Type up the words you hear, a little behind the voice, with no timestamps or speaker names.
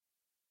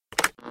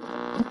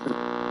The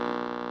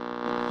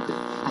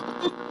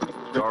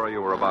story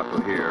you were about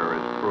to hear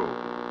is true.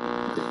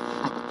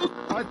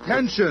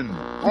 Attention,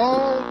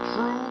 all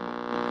true.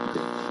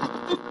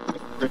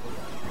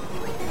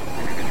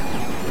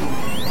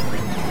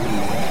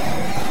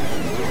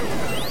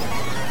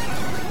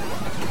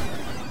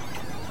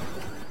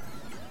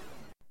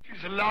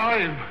 She's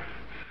alive!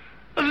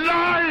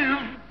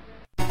 Alive!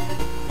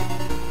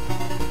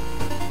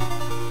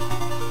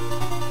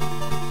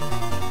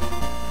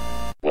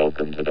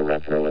 Welcome to the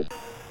Retro.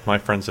 My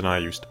friends and I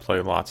used to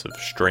play lots of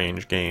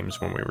strange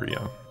games when we were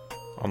young.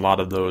 A lot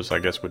of those, I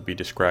guess, would be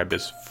described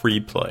as free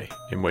play,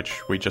 in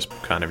which we just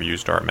kind of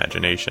used our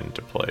imagination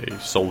to play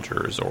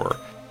soldiers or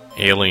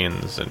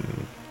aliens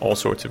and all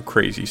sorts of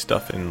crazy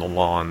stuff in the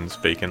lawns,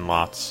 vacant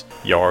lots,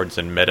 yards,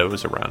 and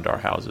meadows around our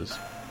houses.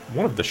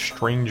 One of the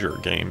stranger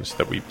games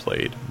that we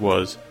played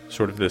was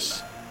sort of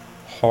this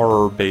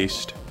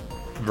horror-based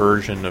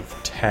version of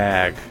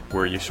tag,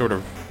 where you sort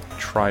of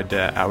tried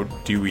to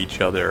outdo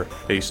each other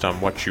based on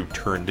what you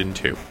turned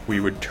into. We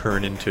would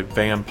turn into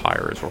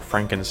vampires or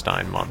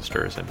Frankenstein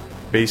monsters, and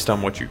based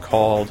on what you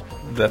called,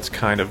 that's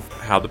kind of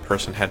how the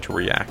person had to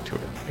react to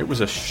it. It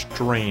was a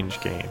strange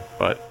game,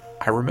 but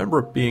I remember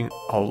it being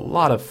a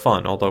lot of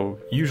fun, although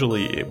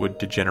usually it would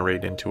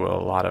degenerate into a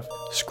lot of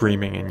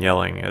screaming and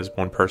yelling, as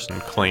one person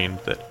claimed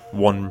that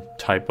one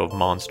type of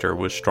monster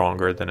was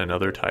stronger than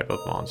another type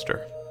of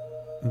monster.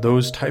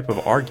 Those type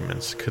of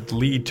arguments could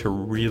lead to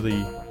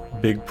really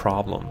big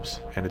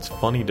problems, and it's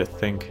funny to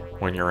think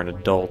when you're an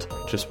adult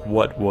just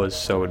what was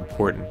so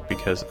important,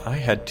 because I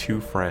had two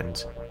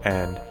friends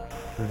and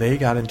they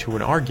got into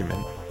an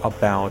argument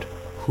about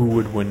who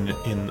would win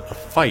in a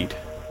fight,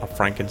 a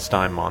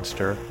Frankenstein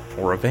monster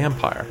or a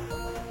vampire.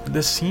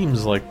 This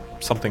seems like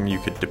something you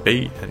could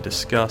debate and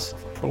discuss,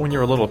 but when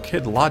you're a little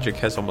kid, logic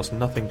has almost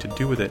nothing to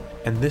do with it,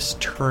 and this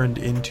turned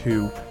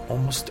into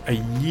almost a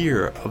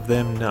year of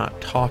them not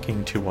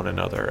talking to one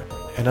another,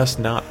 and us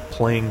not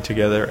playing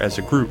together as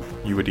a group.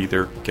 You would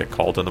either get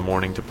called in the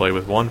morning to play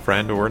with one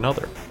friend or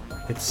another.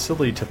 It's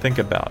silly to think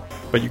about,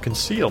 but you can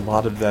see a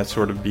lot of that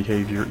sort of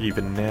behavior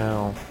even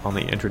now on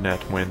the internet,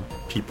 when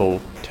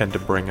people tend to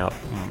bring up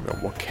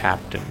what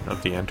captain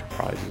of the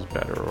Enterprise is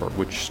better, or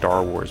which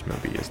Star Wars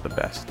movie is the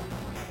best.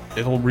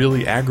 It'll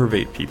really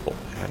aggravate people,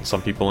 and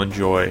some people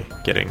enjoy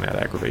getting that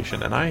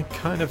aggravation, and I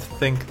kind of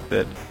think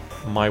that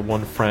my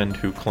one friend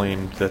who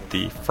claimed that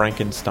the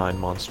Frankenstein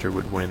monster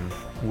would win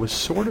was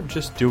sort of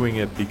just doing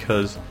it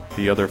because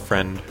the other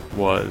friend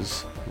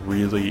was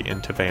really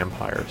into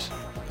vampires.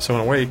 So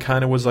in a way, it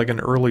kind of was like an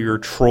earlier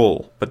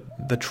troll,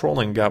 but the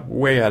trolling got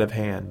way out of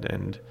hand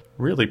and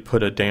really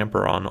put a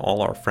damper on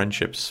all our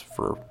friendships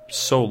for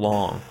so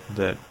long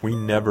that we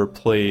never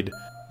played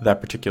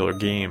that particular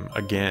game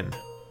again,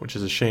 which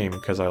is a shame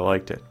because I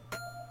liked it.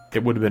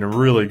 It would have been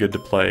really good to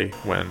play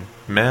when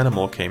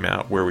Manimal came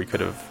out, where we could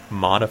have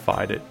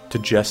modified it to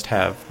just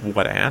have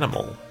what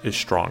animal is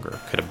stronger.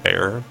 Could a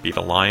bear beat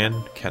a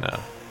lion? Can a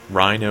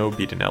rhino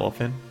beat an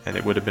elephant? And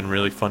it would have been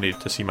really funny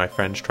to see my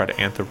friends try to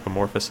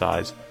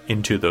anthropomorphize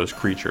into those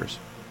creatures.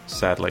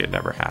 Sadly, it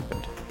never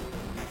happened.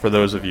 For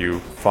those of you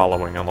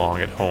following along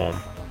at home,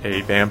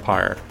 a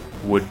vampire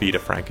would beat a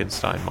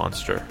Frankenstein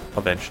monster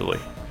eventually,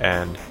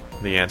 and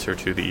the answer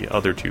to the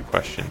other two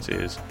questions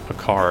is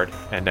Picard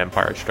and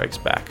Empire Strikes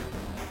Back.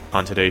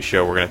 On today's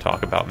show, we're going to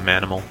talk about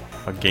Manimal,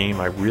 a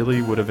game I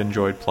really would have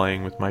enjoyed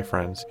playing with my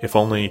friends, if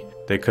only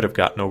they could have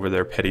gotten over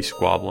their petty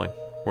squabbling.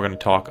 We're going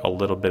to talk a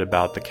little bit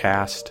about the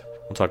cast.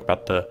 We'll talk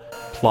about the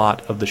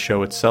plot of the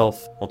show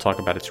itself. We'll talk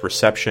about its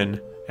reception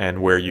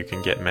and where you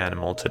can get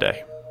Manimal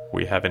today.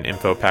 We have an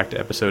info-packed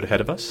episode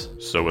ahead of us,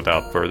 so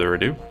without further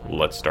ado,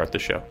 let's start the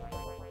show.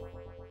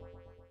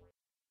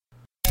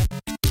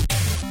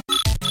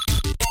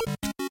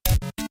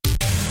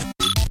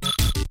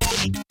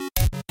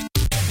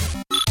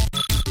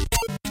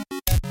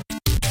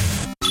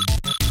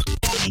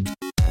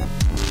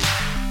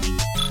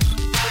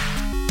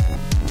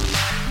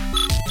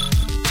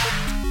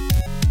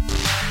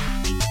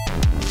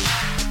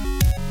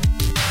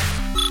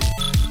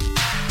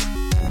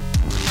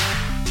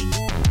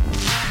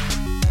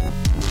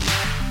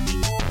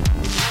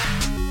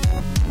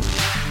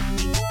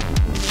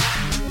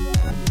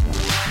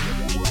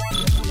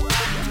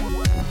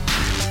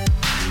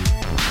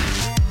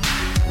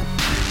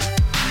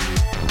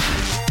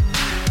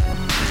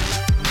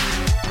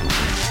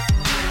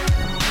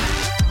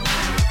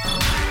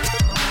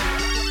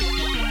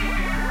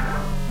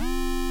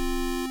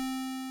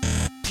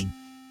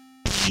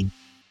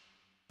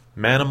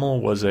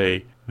 Manimal was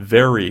a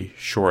very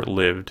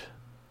short-lived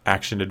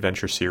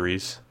action-adventure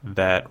series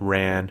that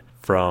ran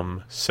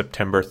from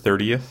September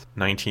 30th,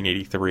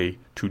 1983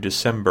 to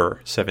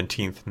December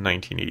 17th,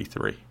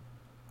 1983.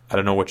 I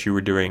don't know what you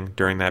were doing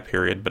during that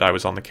period, but I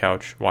was on the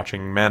couch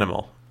watching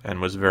Manimal and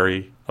was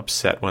very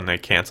upset when they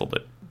canceled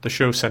it. The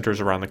show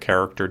centers around the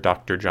character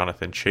Dr.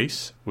 Jonathan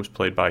Chase, who was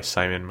played by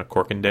Simon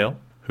McCorkindale,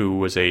 who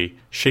was a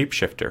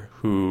shapeshifter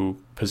who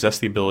possessed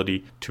the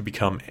ability to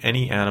become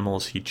any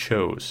animals he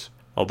chose.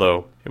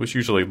 although it was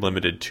usually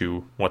limited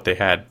to what they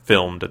had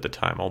filmed at the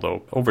time,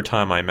 although over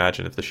time I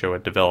imagine if the show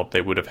had developed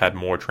they would have had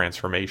more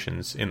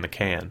transformations in the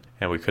can,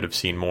 and we could have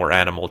seen more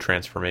animal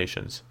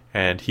transformations,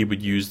 and he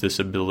would use this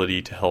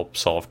ability to help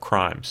solve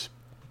crimes.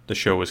 The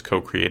show was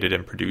co-created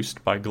and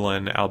produced by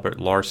Glenn Albert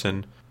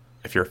Larson.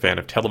 If you're a fan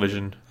of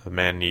television, the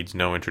man needs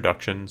no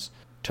introductions.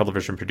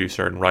 Television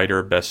producer and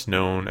writer, best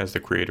known as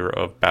the creator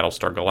of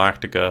Battlestar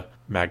Galactica,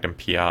 Magnum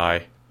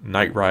P.I.,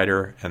 Knight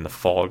Rider, and The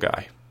Fall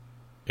Guy.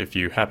 If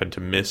you happen to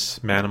miss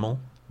Manimal,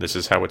 this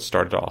is how it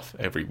started off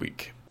every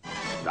week.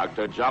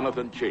 Dr.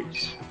 Jonathan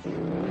Chase.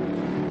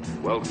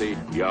 Wealthy,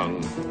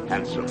 young,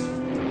 handsome.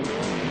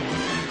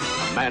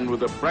 A man with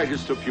the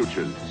brightest of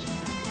futures.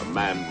 A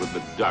man with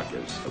the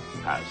darkest of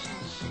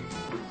pasts.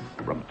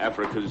 From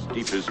Africa's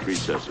deepest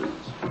recesses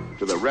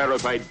to the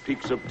rarefied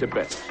peaks of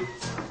Tibet.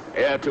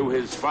 Heir to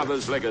his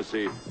father's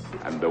legacy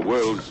and the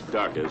world's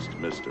darkest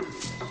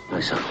mysteries. My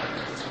son,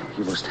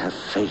 you must have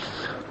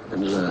faith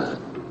and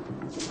learn.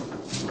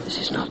 This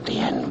is not the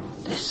end.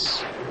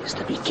 This is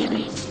the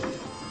beginning.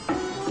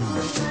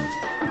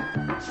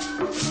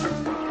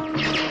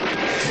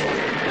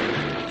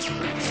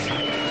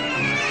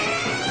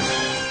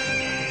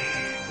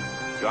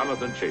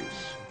 Jonathan Chase,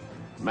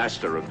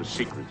 master of the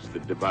secrets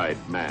that divide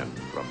man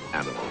from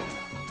animal.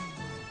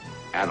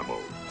 Animal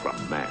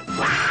from man.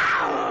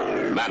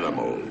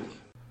 Manimal.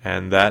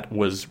 And that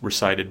was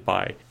recited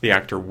by the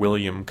actor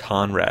William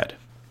Conrad.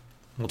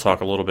 We'll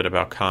talk a little bit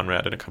about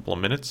Conrad in a couple of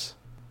minutes.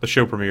 The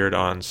show premiered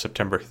on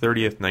September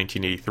 30th,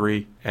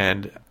 1983,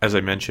 and as I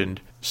mentioned,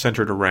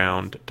 centered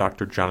around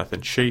Dr.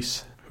 Jonathan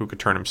Chase, who could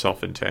turn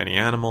himself into any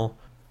animal.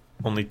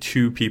 Only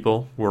 2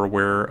 people were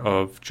aware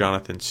of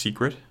Jonathan's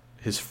secret,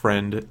 his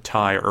friend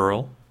Ty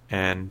Earl,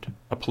 and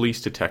a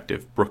police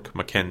detective, Brooke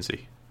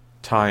Mackenzie.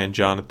 Ty and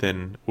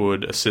Jonathan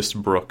would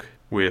assist Brooke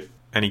with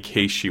any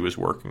case she was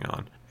working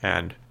on,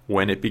 and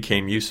when it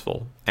became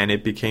useful, and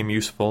it became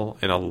useful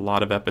in a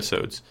lot of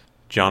episodes,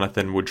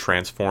 Jonathan would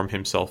transform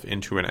himself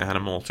into an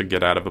animal to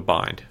get out of a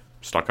bind.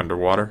 Stuck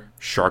underwater,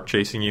 shark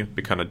chasing you,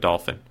 become a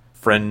dolphin.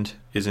 Friend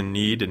is in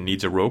need and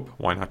needs a rope,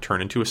 why not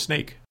turn into a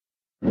snake?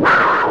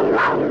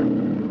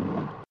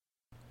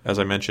 As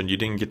I mentioned, you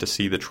didn't get to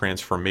see the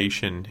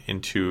transformation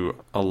into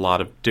a lot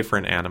of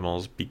different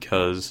animals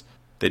because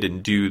they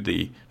didn't do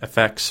the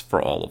effects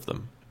for all of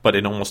them. But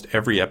in almost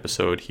every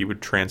episode, he would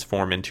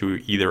transform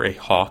into either a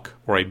hawk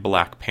or a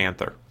black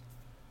panther.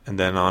 And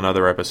then on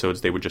other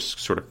episodes, they would just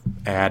sort of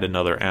add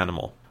another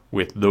animal,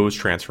 with those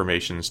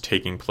transformations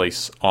taking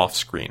place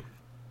off-screen.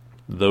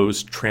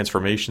 Those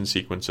transformation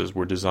sequences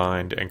were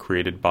designed and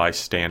created by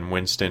Stan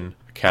Winston,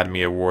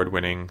 Academy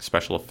Award-winning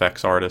special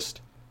effects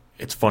artist.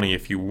 It's funny,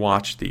 if you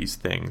watch these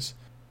things,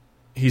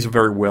 he's a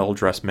very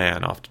well-dressed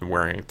man, often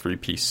wearing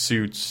 3-piece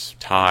suits,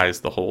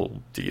 ties, the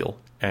whole deal.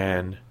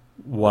 And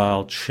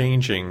while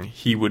changing,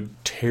 he would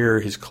tear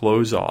his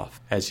clothes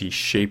off as he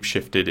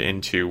shape-shifted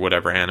into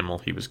whatever animal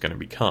he was going to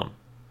become.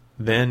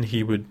 Then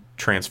he would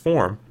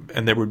transform,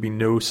 and there would be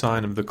no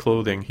sign of the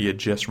clothing he had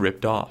just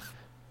ripped off.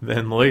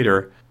 Then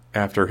later,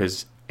 after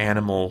his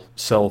animal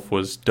self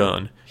was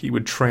done, he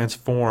would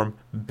transform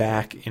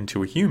back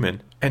into a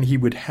human, and he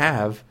would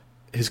have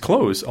his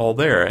clothes all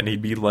there, and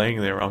he'd be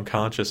laying there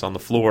unconscious on the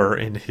floor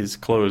in his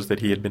clothes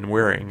that he had been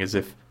wearing, as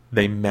if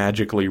they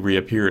magically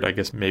reappeared. I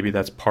guess maybe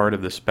that's part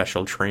of the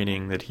special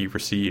training that he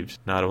received,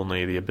 not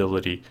only the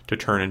ability to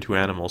turn into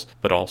animals,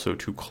 but also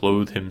to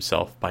clothe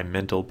himself by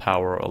mental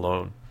power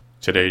alone.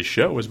 Today's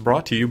show is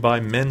brought to you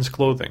by Men's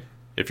Clothing.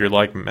 If you're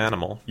like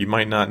Manimal, you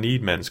might not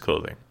need men's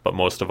clothing, but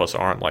most of us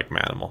aren't like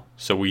Manimal,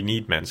 so we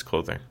need men's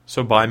clothing.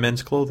 So buy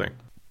men's clothing.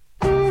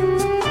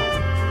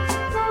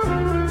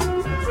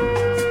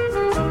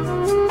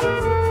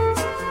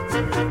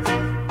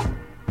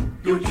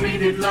 You're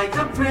treated like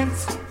a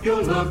prince,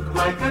 you'll look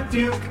like a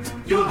duke,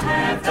 you'll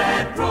have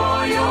that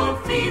royal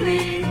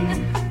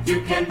feeling.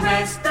 You can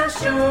rest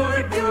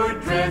assured, you're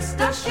dressed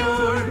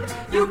assured,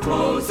 your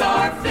clothes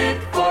are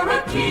fit for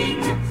a king.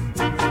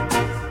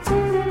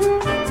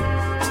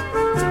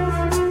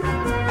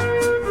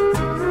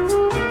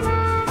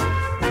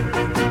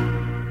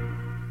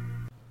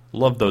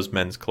 Love those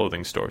men's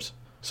clothing stores.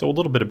 So a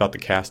little bit about the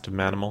cast of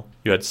Manimal.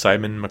 You had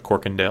Simon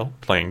McCorkindale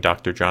playing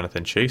Dr.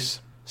 Jonathan Chase.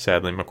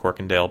 Sadly,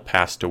 McCorkindale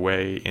passed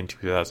away in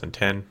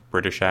 2010.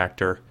 British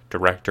actor,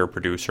 director,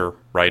 producer,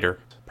 writer.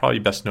 Probably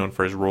best known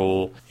for his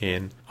role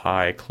in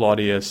I,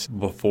 Claudius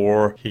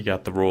before he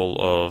got the role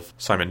of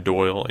Simon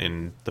Doyle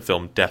in the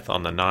film Death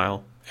on the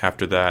Nile.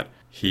 After that,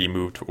 he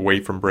moved away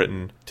from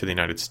Britain to the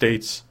United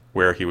States,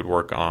 where he would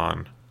work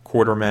on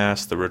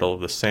Quatermass, The Riddle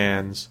of the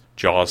Sands,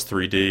 Jaws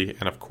 3D,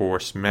 and of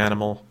course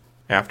Manimal.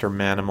 After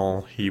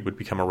Manimal, he would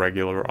become a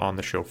regular on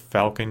the show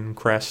Falcon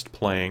Crest,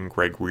 playing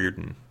Greg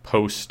Reardon.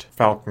 Post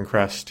Falcon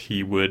Crest,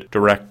 he would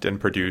direct and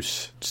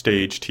produce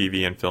stage,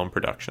 TV, and film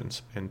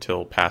productions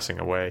until passing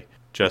away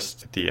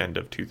just at the end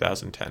of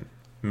 2010.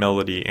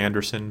 Melody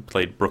Anderson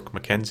played Brooke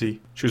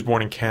Mackenzie. She was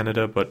born in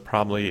Canada, but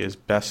probably is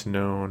best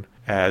known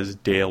as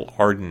Dale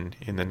Arden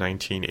in the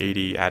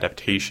 1980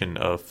 adaptation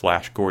of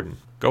Flash Gordon.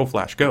 Go,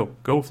 Flash, go!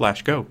 Go,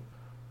 Flash, go!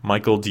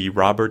 Michael D.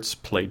 Roberts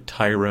played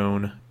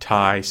Tyrone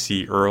Ty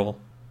C. Earl.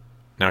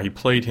 Now, he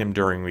played him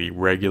during the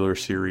regular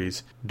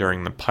series.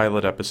 During the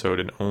pilot episode,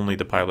 and only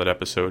the pilot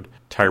episode,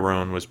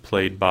 Tyrone was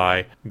played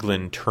by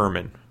Glynn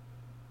Turman.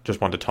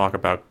 Just wanted to talk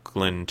about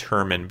Glynn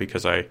Turman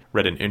because I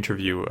read an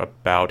interview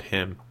about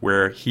him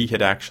where he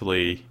had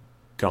actually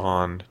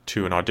gone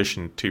to an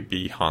audition to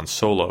be Han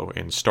Solo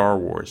in Star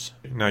Wars.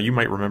 Now, you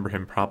might remember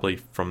him probably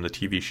from the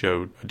TV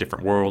show A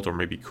Different World or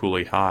maybe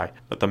Cooley High,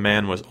 but the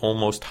man was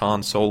almost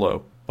Han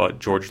Solo. But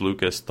George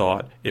Lucas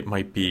thought it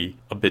might be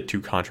a bit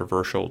too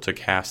controversial to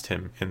cast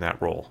him in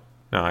that role.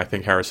 Now, I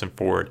think Harrison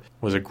Ford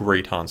was a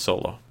great Han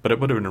Solo, but it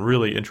would have been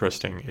really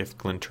interesting if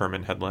Glynn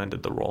Turman had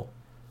landed the role.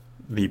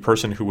 The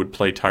person who would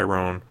play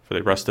Tyrone for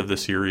the rest of the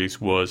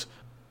series was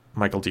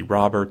Michael D.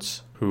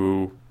 Roberts,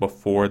 who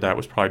before that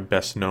was probably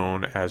best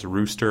known as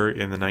Rooster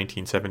in the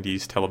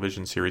 1970s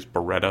television series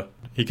Baretta.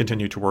 He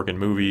continued to work in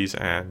movies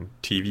and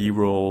TV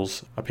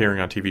roles, appearing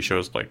on TV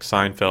shows like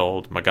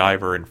Seinfeld,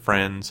 MacGyver, and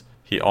Friends.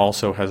 He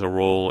also has a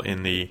role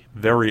in the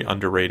very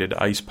underrated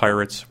Ice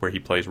Pirates, where he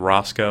plays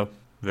Roscoe.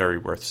 Very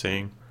worth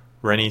seeing.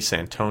 Rennie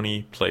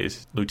Santoni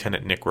plays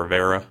Lieutenant Nick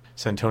Rivera.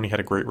 Santoni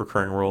had a great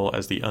recurring role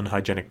as the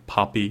unhygienic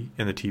Poppy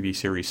in the TV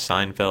series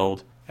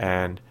Seinfeld,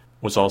 and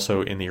was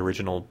also in the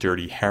original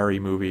Dirty Harry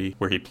movie,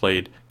 where he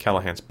played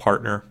Callahan's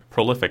partner.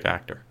 Prolific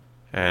actor.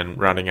 And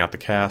rounding out the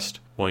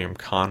cast, William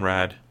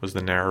Conrad was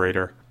the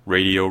narrator,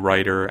 radio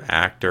writer,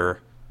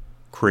 actor,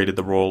 created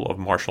the role of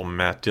Marshal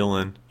Matt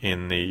Dillon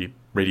in the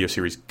radio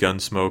series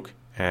Gunsmoke,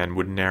 and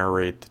would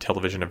narrate the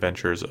television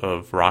adventures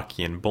of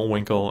Rocky and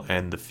Bullwinkle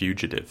and The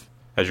Fugitive.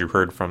 As you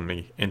heard from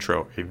the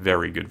intro, a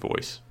very good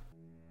voice.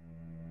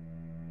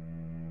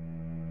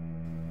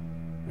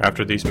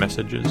 After these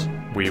messages,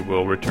 we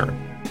will return.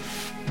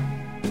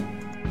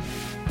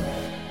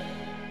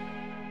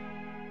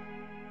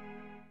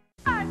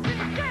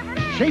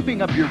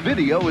 Shaping up your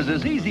video is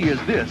as easy as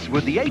this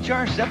with the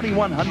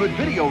HR7100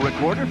 video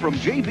recorder from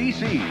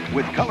JVC.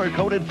 With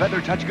color-coded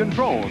feather touch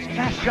controls,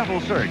 fast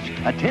shuffle search,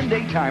 a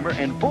 10-day timer,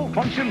 and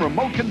full-function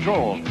remote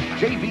control.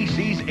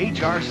 JVC's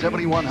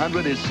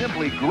HR7100 is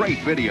simply great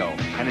video,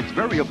 and its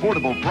very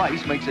affordable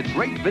price makes it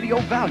great video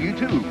value,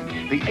 too.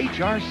 The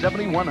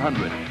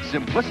HR7100,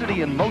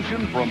 simplicity in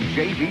motion from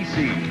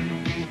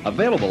JVC.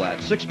 Available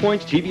at 6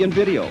 Points TV and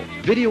Video,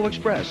 Video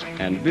Express,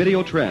 and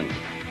Video Trend.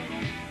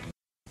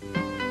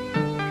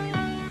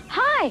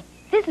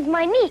 This is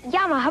my neat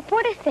Yamaha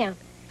Portasound.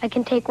 I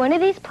can take one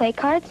of these play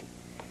cards,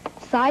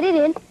 slide it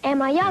in, and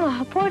my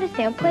Yamaha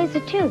Portasound plays the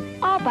tune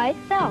all by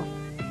itself.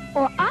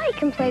 Or I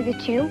can play the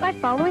tune by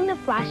following the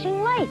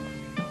flashing lights.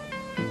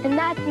 And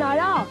that's not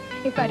all.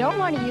 If I don't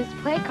want to use the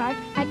play card,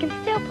 I can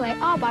still play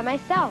all by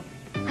myself.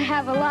 I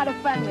have a lot of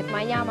fun with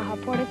my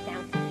Yamaha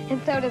Portasound,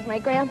 and so does my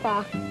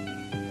grandpa.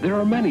 There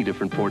are many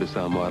different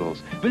Portasound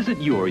models.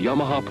 Visit your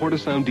Yamaha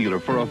Portasound dealer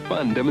for a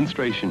fun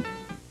demonstration.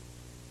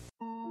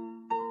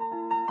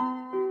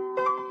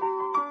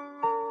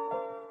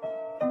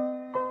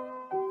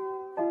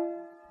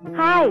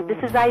 Hi, this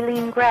is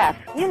Eileen Graff.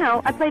 You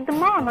know, I played the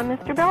mom on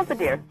Mr.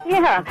 Belvedere.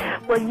 Yeah,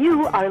 well,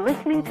 you are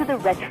listening to The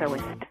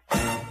Retroist.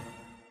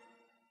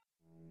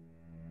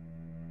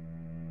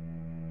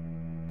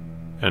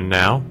 And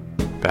now,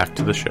 back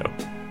to the show.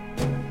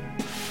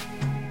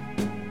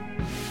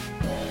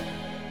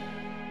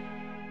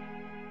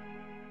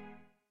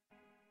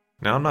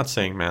 Now, I'm not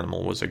saying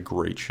Manimal was a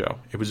great show.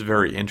 It was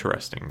very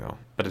interesting, though.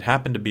 But it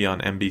happened to be on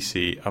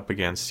NBC up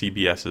against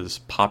CBS's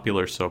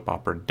popular soap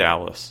opera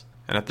Dallas.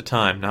 And at the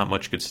time, not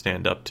much could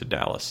stand up to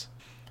Dallas.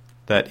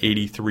 That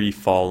 83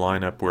 fall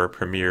lineup where it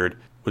premiered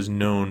was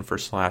known for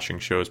slashing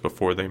shows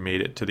before they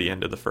made it to the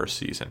end of the first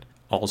season.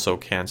 Also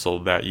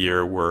canceled that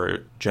year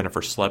were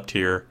Jennifer Slept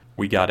Here,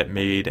 We Got It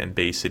Made, and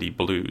Bay City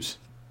Blues.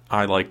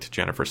 I liked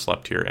Jennifer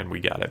Slept Here and We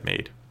Got It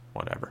Made.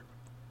 Whatever.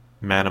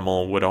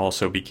 Manimal would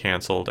also be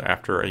canceled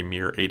after a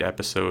mere 8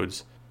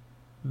 episodes.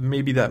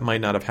 Maybe that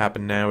might not have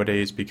happened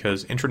nowadays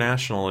because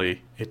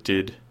internationally it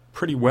did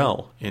pretty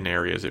well in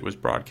areas it was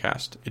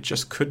broadcast. It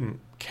just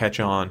couldn't catch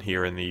on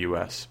here in the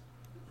US.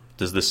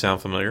 Does this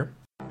sound familiar?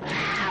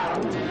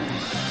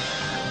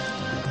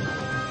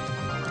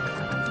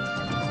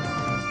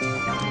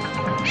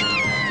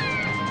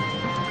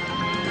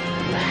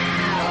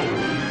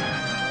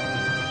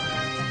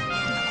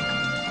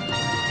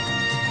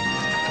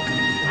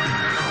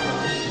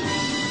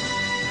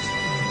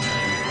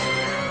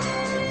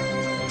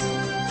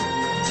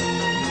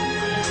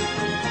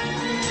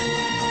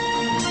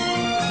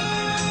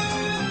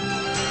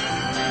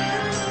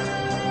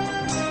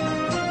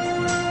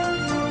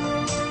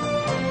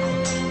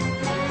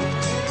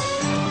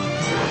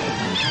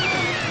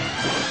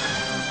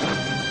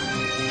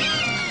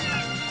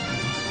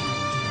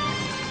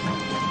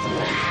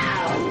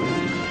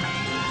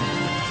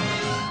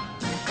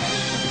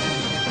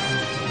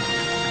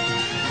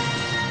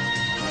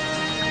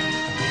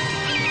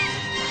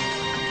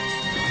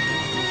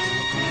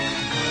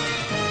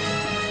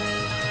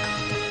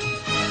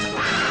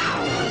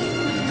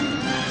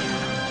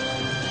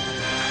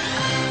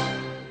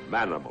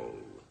 Manimal.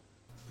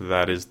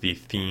 That is the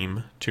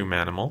theme to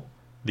Manimal.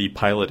 The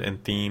pilot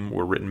and theme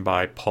were written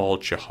by Paul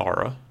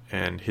Chihara,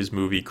 and his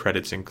movie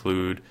credits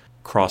include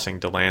Crossing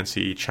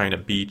Delancey, China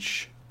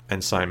Beach,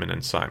 and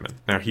Simon & Simon.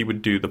 Now, he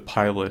would do the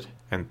pilot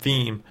and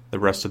theme. The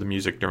rest of the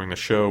music during the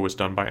show was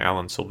done by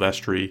Alan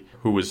Silvestri,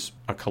 who was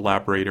a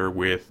collaborator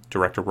with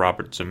director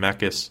Robert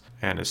Zemeckis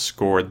and has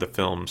scored the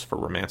films for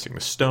Romancing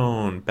the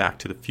Stone, Back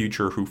to the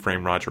Future, Who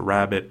Framed Roger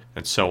Rabbit,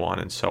 and so on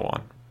and so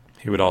on.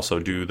 He would also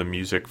do the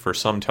music for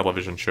some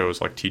television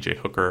shows like T.J.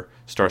 Hooker,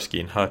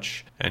 Starsky and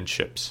Hutch, and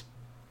Chips.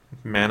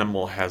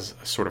 Manimal has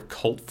a sort of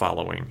cult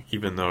following,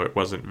 even though it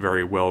wasn't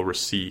very well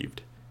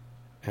received.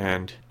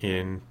 And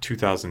in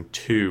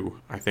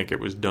 2002, I think it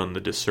was done the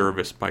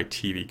disservice by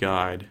TV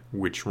Guide,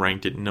 which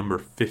ranked it number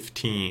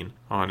 15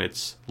 on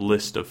its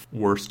list of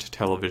worst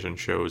television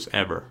shows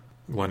ever.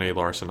 Glenn A.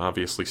 Larson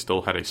obviously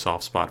still had a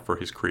soft spot for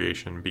his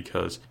creation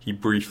because he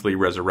briefly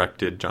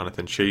resurrected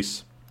Jonathan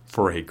Chase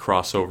for a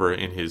crossover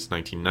in his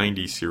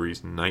 1990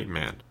 series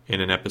Nightman.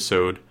 In an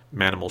episode,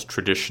 Manimal's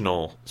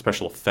traditional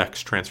special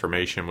effects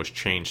transformation was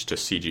changed to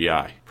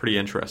CGI. Pretty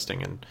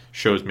interesting, and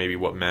shows maybe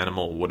what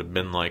Manimal would have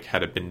been like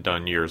had it been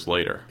done years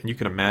later. And you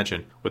can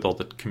imagine, with all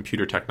the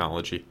computer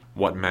technology,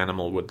 what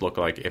Manimal would look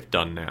like if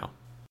done now.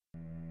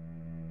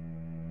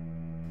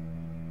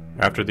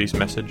 After these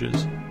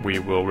messages, we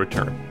will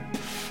return.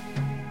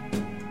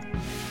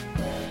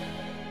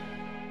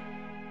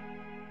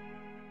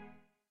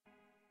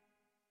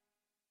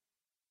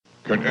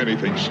 Can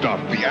anything stop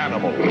the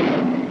animal?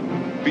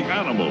 The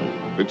animal.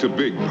 It's a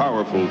big,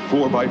 powerful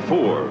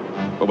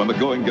 4x4. But when the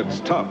going gets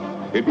tough,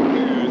 it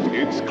bares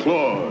its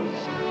claws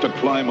to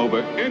climb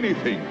over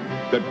anything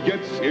that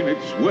gets in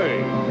its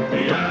way.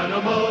 The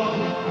animal.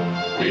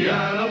 The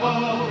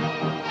animal.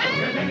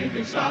 Can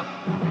anything stop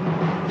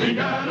the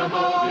animal?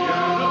 The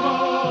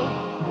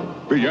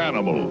animal. The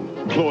animal,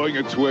 clawing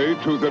its way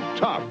to the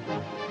top.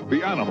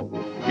 The animal.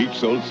 Each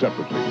sold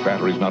separately,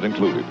 batteries not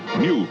included.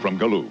 New from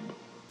Galoob.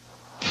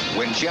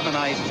 When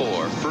Gemini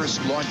 4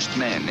 first launched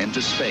men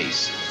into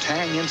space,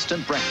 Tang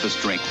instant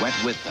breakfast drink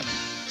went with them.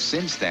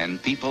 Since then,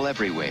 people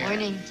everywhere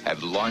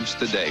have launched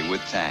the day with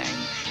Tang.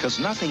 Because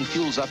nothing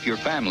fuels up your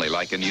family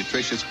like a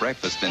nutritious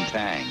breakfast in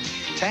Tang.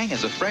 Tang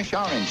has a fresh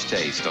orange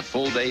taste, a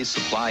full day's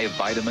supply of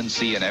vitamin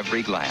C in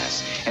every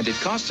glass. And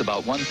it costs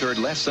about 1/3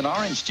 less than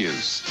orange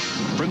juice.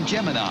 From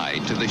Gemini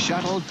to the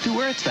shuttle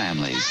to Earth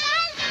families.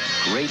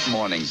 Great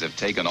mornings have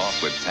taken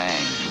off with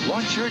Tang.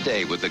 Launch your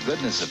day with the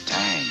goodness of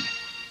Tang.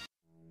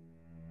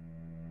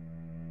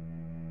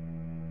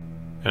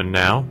 And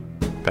now,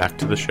 back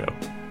to the show.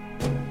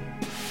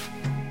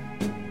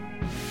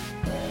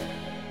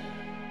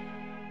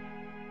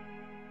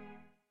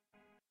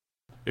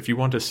 If you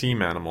want to see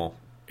Manimal,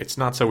 it's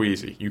not so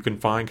easy. You can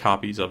find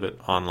copies of it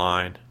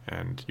online,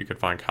 and you can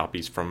find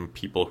copies from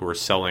people who are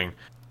selling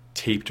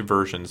taped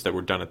versions that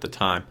were done at the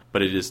time,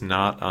 but it is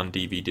not on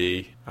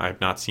DVD. I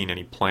have not seen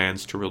any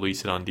plans to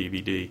release it on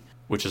DVD,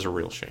 which is a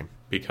real shame,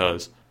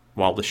 because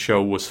while the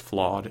show was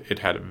flawed, it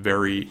had a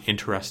very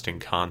interesting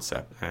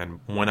concept, and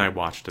when I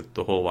watched it,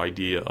 the whole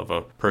idea of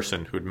a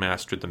person who'd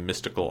mastered the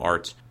mystical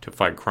arts to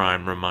fight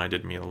crime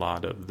reminded me a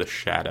lot of The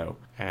Shadow,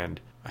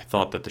 and I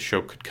thought that the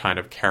show could kind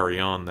of carry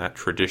on that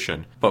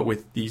tradition, but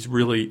with these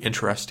really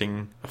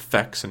interesting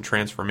effects and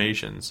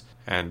transformations.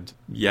 And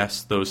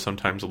yes, those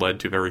sometimes led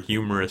to very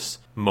humorous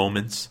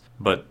moments,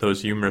 but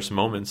those humorous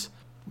moments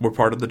were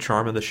part of the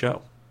charm of the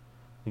show.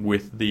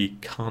 With the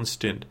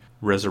constant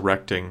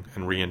resurrecting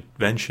and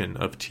reinvention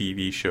of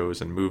TV shows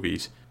and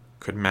movies,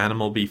 could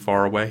Manimal be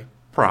far away?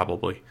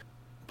 Probably.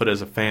 But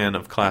as a fan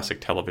of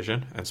classic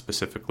television, and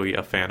specifically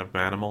a fan of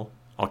Manimal,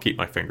 I'll keep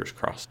my fingers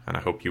crossed, and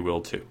I hope you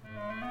will too.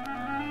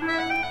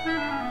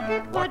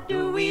 What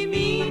do we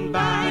mean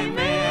by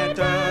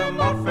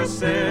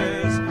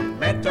metamorphosis?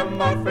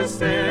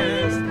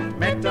 Metamorphosis,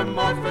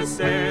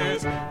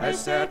 metamorphosis, a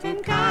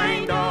certain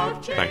kind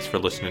of change. Thanks for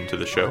listening to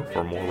the show.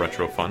 For more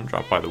retro fun,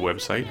 drop by the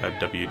website at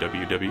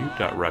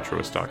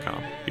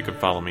www.retroist.com. You can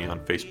follow me on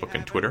Facebook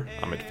and Twitter.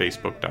 I'm at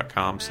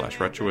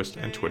facebook.com/retroist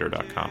and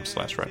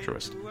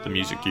twitter.com/retroist. The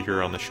music you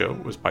hear on the show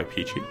was by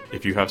Peachy.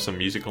 If you have some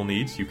musical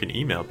needs, you can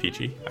email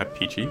Peachy at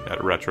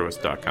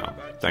peachy@retroist.com.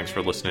 Thanks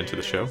for listening to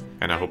the show,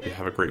 and I hope you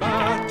have a great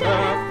weekend.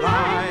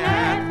 Butterfly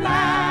at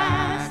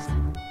last.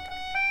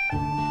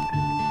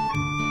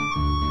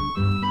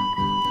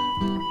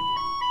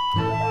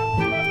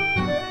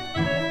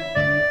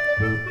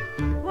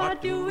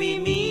 What do we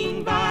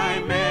mean by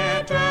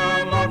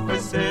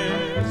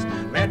metamorphosis?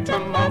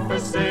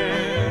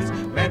 Metamorphosis,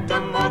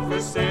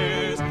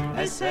 metamorphosis,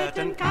 a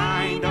certain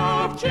kind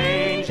of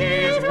change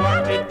is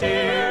what it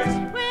is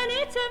when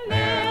it's a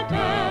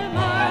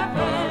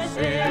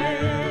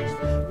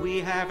metamorphosis.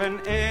 We have an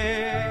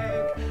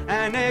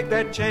egg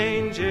that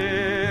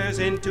changes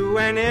into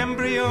an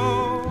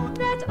embryo,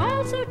 that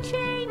also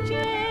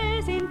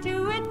changes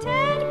into a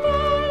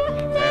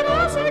tadpole, that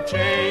also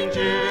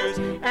changes,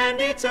 and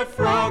it's a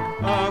frog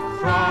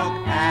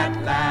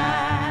at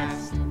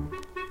last.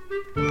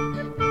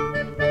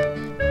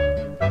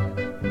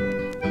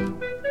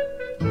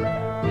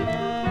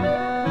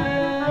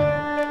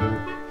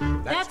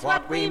 That's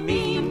what we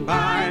mean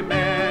by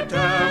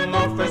metamorphosis.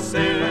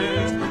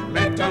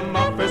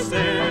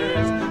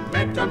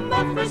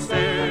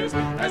 metamorphosis.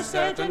 A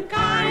certain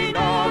kind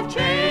of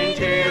change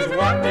is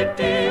what it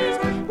is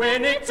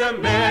when it's a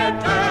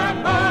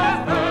metamorphosis.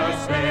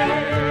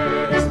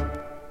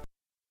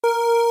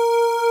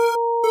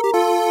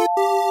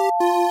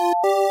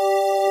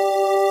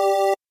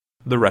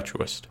 The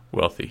Retroist,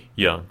 wealthy,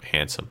 young,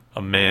 handsome,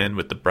 a man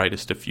with the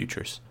brightest of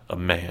futures, a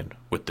man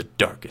with the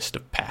darkest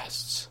of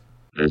pasts.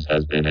 This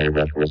has been a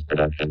Retroist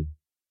production.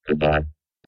 Goodbye.